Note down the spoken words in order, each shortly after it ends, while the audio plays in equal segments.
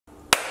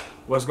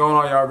What's going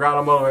on, y'all?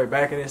 Ground Motivate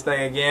back in this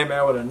thing again,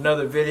 man, with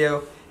another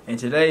video. And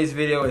today's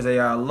video is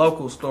a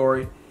local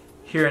story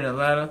here in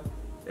Atlanta,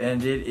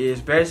 and it is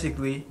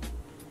basically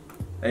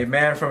a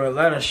man from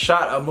Atlanta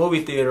shot a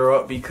movie theater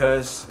up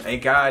because a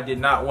guy did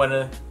not want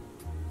to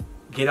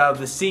get out of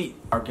the seat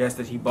or guess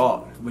that he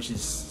bought, which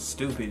is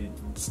stupid.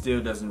 It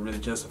still doesn't really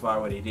justify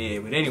what he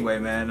did. But anyway,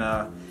 man,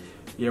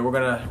 yeah, we're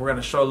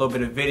gonna show a little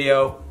bit of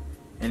video,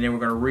 and then we're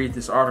gonna read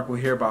this article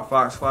here by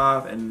Fox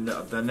 5, and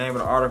the name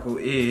of the article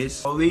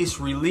is "Police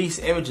Release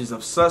Images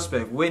of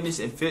Suspect Witness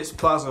in Phipps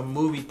Plaza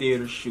Movie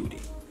Theater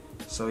Shooting."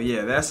 So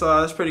yeah,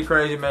 that's pretty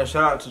crazy, man.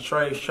 Shout out to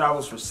Trey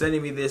Travels for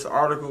sending me this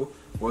article.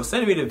 Well,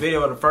 sending me the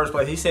video in the first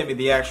place. He sent me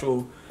the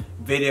actual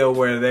video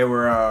where they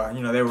were,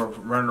 you know, they were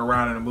running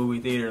around in a movie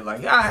theater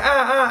like,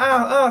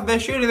 they're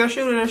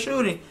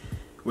shooting.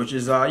 Which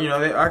is, you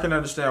know, I can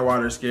understand why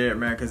they're scared,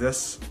 man,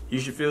 because you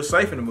should feel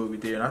safe in a movie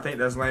theater, and I think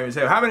that's lame as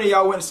hell. How many of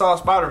y'all went and saw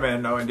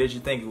Spider-Man, though, and did you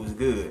think it was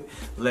good?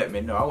 Let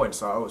me know. I went and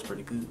saw it. It was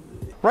pretty good.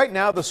 Right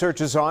now, the search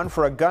is on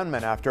for a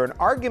gunman after an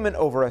argument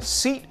over a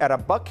seat at a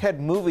Buckhead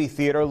movie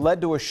theater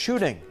led to a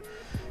shooting.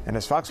 And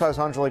as Fox 5's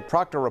Angelique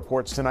Proctor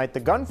reports tonight, the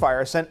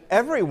gunfire sent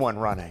everyone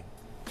running.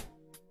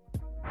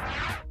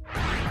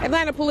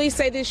 Atlanta police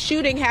say this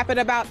shooting happened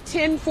about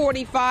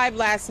 10:45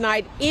 last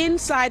night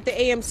inside the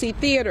AMC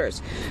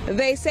theaters.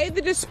 They say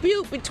the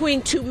dispute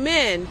between two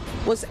men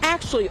was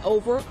actually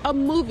over a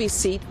movie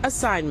seat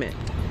assignment.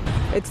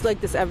 It's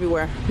like this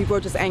everywhere. People are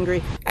just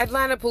angry.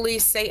 Atlanta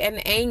police say an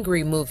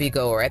angry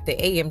moviegoer at the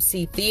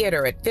AMC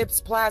theater at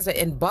Phipps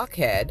Plaza in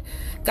Buckhead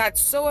got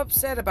so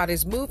upset about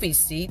his movie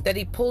seat that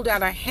he pulled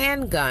out a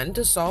handgun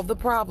to solve the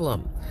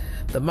problem.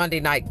 The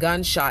Monday night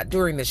gunshot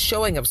during the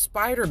showing of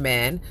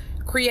Spider-Man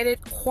created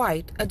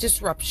quite a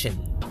disruption.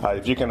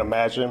 If you can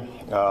imagine,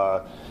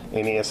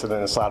 any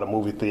incident inside a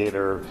movie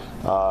theater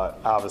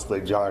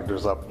obviously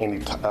conjures up any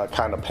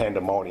kind of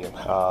pandemonium.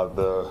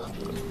 The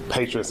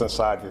patrons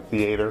inside the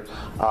theater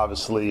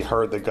obviously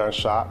heard the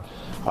gunshot,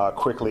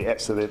 quickly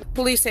exited.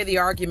 Police say the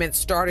argument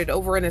started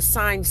over an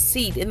assigned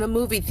seat in the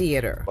movie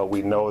theater. But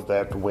we know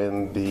that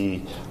when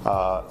the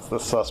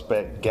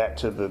suspect got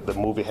to the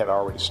movie had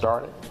already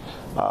started,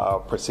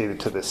 proceeded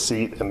to the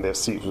seat, and their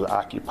seat was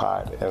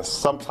occupied. And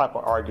some type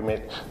of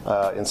argument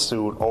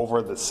ensued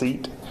over the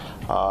seat.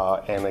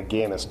 And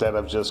again, instead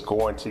of just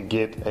going to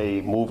get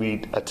a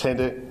movie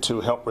attendant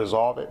to help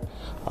resolve it,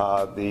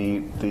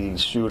 the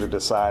shooter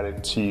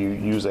decided to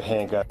use a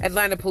handgun.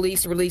 Atlanta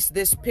police released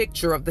this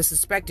picture of the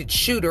suspected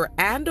shooter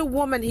and a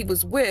woman he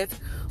was with,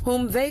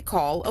 whom they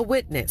call a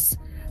witness.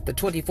 The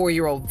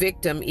 24-year-old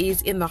victim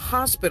is in the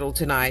hospital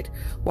tonight,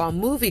 while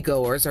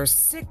moviegoers are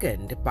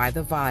sickened by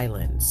the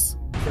violence.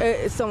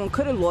 Someone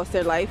could have lost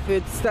their life.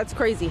 That's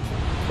crazy.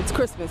 It's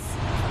Christmas.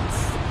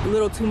 It's a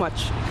little too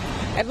much.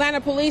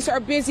 Atlanta police are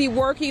busy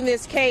working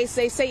this case.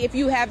 They say if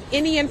you have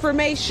any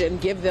information,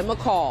 give them a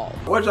call.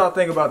 What y'all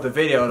think about the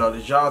video, though?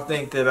 Did y'all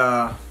think that,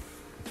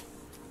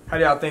 how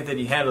do y'all think that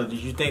he handled it? Did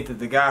you think that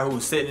the guy who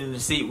was sitting in the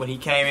seat when he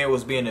came in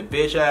was being a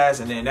bitch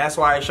ass, and then that's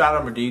why he shot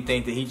him? Or do you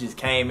think that he just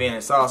came in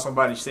and saw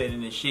somebody sitting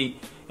in the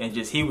seat and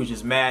he was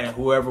just mad, and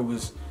whoever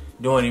was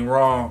doing him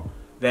wrong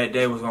that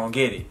day was gonna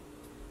get it?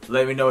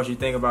 Let me know what you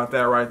think about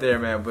that right there,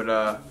 man. But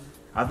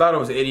I thought it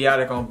was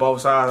idiotic on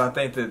both sides. I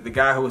think that the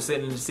guy who was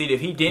sitting in the seat, if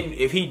he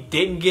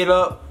didn't get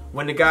up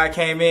when the guy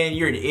came in,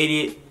 you're an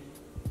idiot.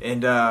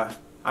 And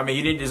I mean,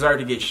 you didn't deserve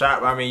to get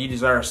shot. I mean, you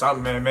deserve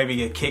something, man. Maybe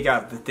get kicked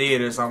out of the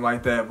theater or something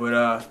like that.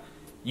 But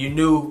you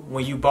knew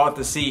when you bought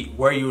the seat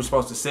where you were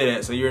supposed to sit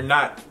at. So you're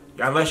not,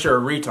 unless you're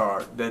a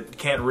retard that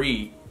can't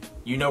read,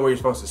 you know where you're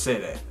supposed to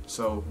sit at.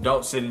 So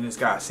don't sit in this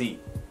guy's seat.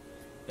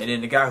 And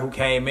then the guy who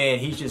came in,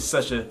 he's just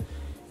such a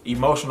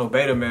emotional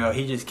beta male.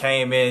 He just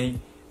came in.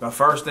 The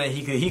first thing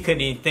he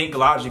couldn't even think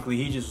logically.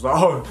 He just was like,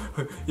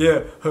 oh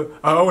yeah,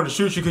 I want to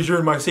shoot you because you're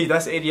in my seat.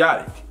 That's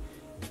idiotic.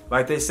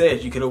 Like they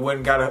said, you could have went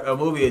and got a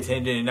movie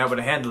attendant, and that would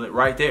have handled it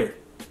right there.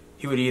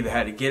 He would either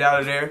had to get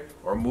out of there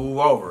or move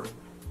over.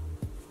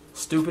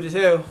 Stupid as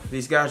hell.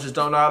 These guys just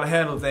don't know how to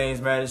handle things,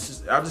 man. It's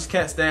just, I just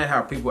can't stand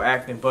how people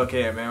act in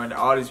Buckhead, man. When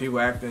all these people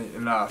acting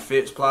in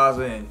Phipps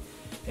Plaza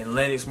and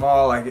Lenox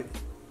Mall, like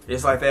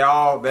it's like they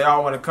all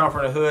want to come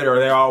from the hood, or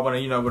they all want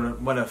to, you know,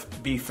 want to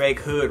be fake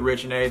hood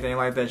rich and everything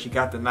like that. You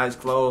got the nice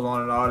clothes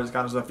on and all this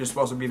kind of stuff. You're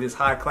supposed to be this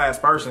high class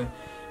person,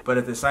 but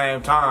at the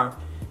same time,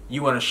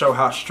 you want to show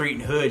how street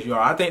and hood you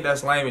are. I think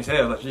that's lame as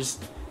hell. Like, just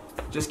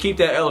keep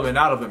that element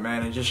out of it,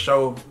 man, and just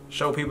show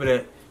people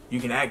that you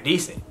can act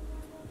decent.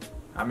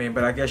 I mean,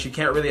 but I guess you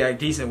can't really act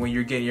decent when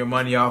you're getting your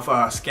money off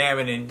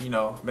scamming and, you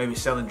know, maybe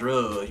selling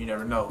drugs. You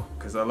never know,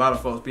 because a lot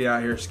of folks be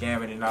out here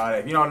scamming and all that.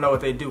 If you don't know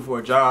what they do for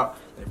a job,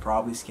 they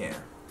probably scam.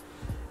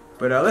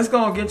 But let's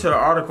go and get to the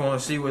article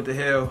and see what the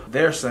hell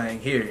they're saying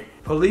here.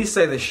 Police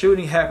say the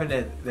shooting happened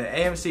at the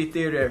AMC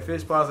theater at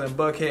Phipps Plaza in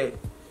Buckhead.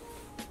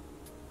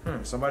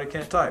 Somebody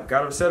can't type.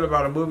 Got upset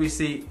about a movie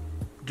seat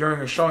during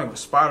a showing of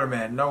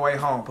Spider-Man No Way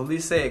Home.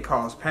 Police say it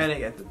caused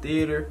panic at the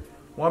theater.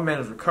 One man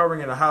is recovering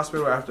in the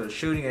hospital after a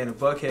shooting at a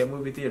Buckhead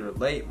movie theater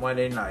late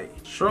Monday night.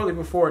 Shortly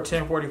before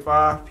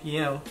 10:45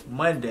 p.m.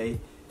 Monday,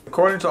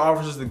 According to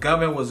officers, the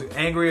gunman was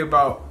angry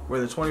about where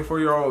the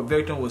 24-year-old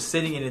victim was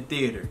sitting in the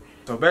theater.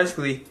 So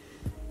basically,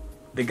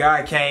 the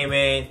guy came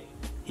in.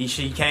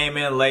 She came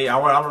in late.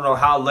 I don't know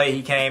how late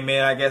he came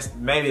in. I guess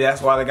maybe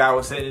that's why the guy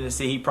was sitting in the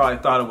seat. He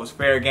probably thought it was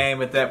fair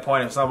game at that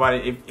point.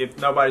 If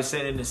nobody's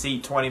sitting in the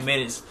seat 20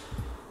 minutes,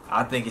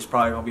 I think it's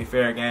probably gonna be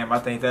fair game. I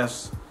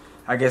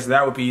guess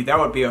that would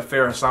be a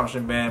fair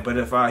assumption, man. But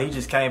if he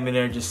just came in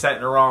there and just sat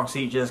in the wrong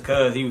seat just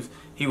cause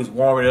he was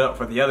warming it up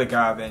for the other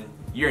guy, then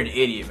you're an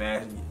idiot,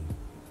 man.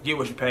 Get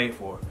what you paid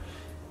for.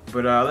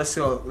 But let's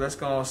go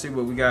and see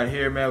what we got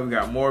here, man. We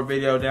got more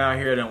video down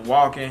here than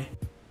walking.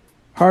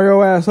 Hurry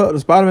your ass up. The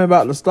Spider-Man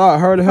about to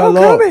start. Hurry the hell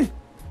up.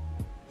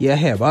 Yeah, I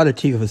had bought a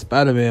ticket for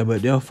Spider-Man,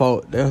 but them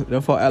folk act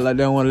like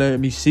they don't want to let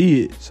me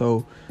see it.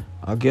 So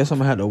I guess I'm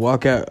going to have to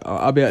walk out.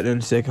 I'll be out there in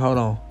a second. Hold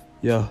on.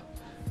 Yeah.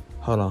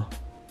 Hold on.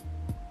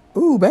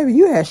 Ooh, baby,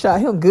 you had shot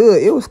him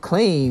good. It was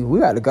clean. We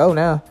got to go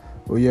now.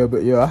 Well, yeah,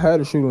 but yeah, I had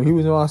to shoot him. He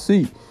was in my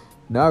seat.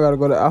 Now I got to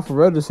go to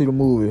Alpharetta to see the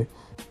movie.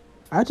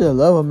 I just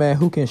love a man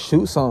who can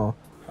shoot some.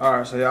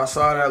 Alright, so y'all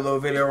saw that little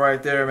video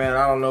right there, man.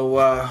 I don't know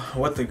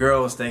what the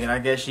girl was thinking. I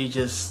guess she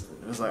just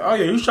was like, oh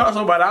yeah, you shot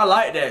somebody, I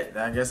like that.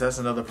 I guess that's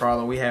another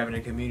problem we have in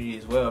the community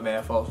as well,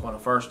 man. Folks want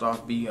to first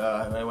off they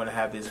want to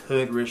have this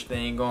hood rich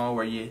thing going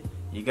where you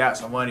got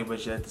some money,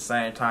 but at the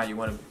same time you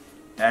want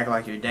to act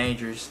like you're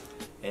dangerous.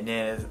 And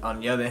then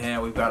on the other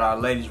hand, we've got our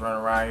ladies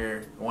running around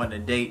here wanting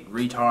to date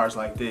retards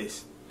like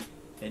this.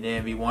 And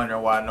then be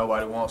wondering why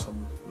nobody wants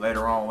them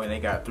later on when they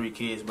got 3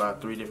 kids by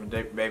 3 different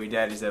baby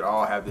daddies that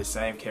all have the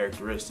same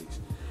characteristics.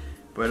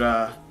 But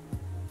I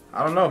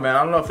don't know, man.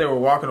 I don't know if they were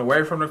walking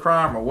away from the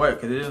crime or what,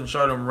 because it didn't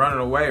show them running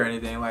away or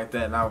anything like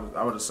that. And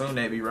I would assume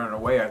they'd be running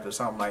away after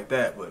something like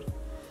that. But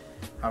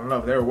I don't know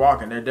if they were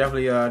walking. They're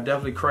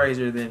definitely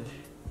crazier than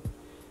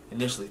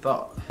initially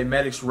thought. The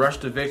medics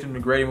rushed the victim to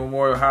Grady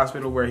Memorial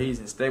Hospital where he's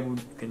in stable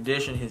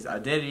condition. His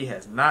identity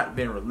has not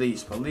been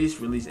released.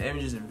 Police released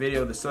images and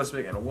video of the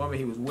suspect and a woman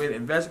he was with.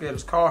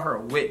 Investigators call her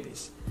a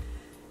witness.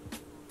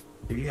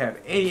 If you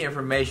have any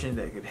information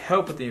that could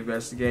help with the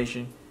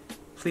investigation,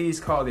 please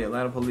call the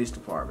Atlanta Police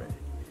Department.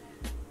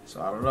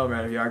 So I don't know,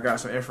 man. If y'all got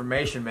some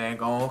information, man,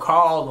 go on,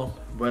 call them.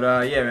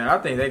 But yeah, man, I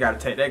think they got to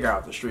take that guy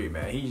off the street,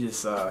 man.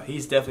 He's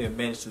definitely a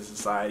menace to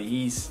society.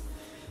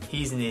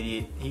 He's an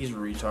idiot. He's a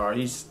retard.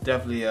 He's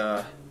definitely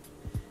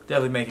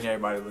making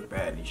everybody look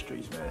bad in these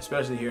streets, man.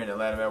 Especially here in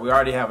Atlanta, man. We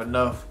already have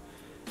enough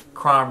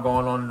crime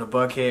going on in the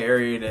Buckhead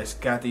area that's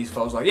got these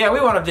folks like, yeah, we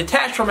want to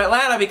detach from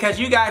Atlanta because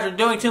you guys are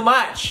doing too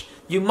much,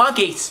 you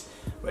monkeys.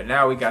 But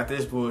now we got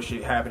this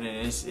bullshit happening,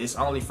 and it's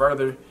only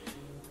further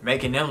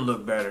making them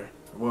look better.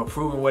 Well,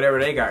 proving whatever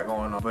they got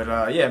going on.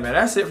 But yeah, man,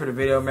 that's it for the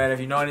video, man. If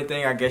you know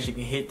anything, I guess you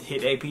can hit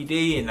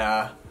APD and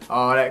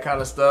all that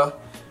kind of stuff.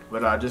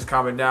 But just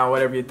comment down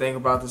whatever you think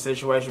about the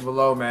situation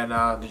below,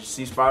 man. Did you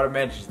see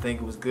Spider-Man? Did you think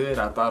it was good?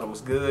 I thought it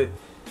was good.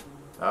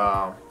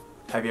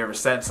 Have you ever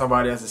sat in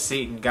somebody else's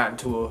seat and got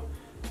into an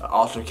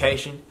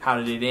altercation? How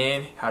did it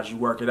end? How did you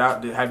work it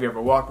out? Have you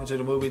ever walked into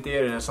the movie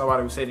theater and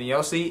somebody was sitting in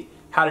your seat?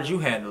 How did you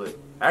handle it?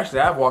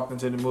 Actually, I've walked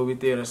into the movie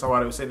theater and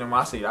somebody was sitting in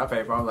my seat. I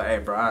paid for it. I was like, hey,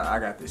 bro, I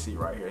got this seat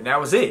right here. And that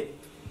was it.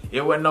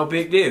 It wasn't no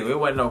big deal. It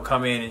wasn't no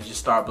come in and just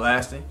start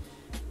blasting.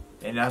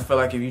 And I feel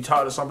like if you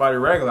talk to somebody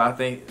regular, I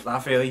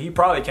feel he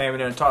probably came in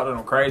there and talked to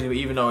them crazy. But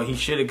even though he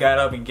should have got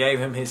up and gave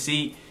him his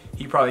seat,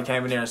 he probably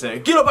came in there and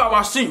said, "Get up out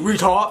my seat,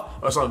 retard,"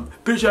 or some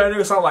bitch ass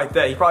nigga, something like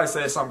that. He probably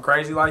said something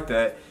crazy like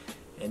that,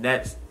 and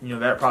that's, you know,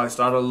 that probably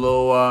started a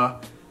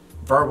little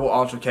verbal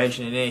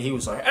altercation. And then he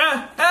was like,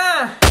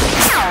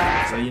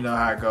 So you know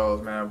how it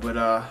goes, man. But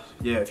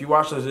yeah, if you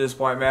watched us to this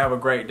point, man, have a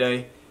great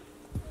day.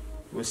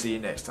 We'll see you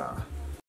next time.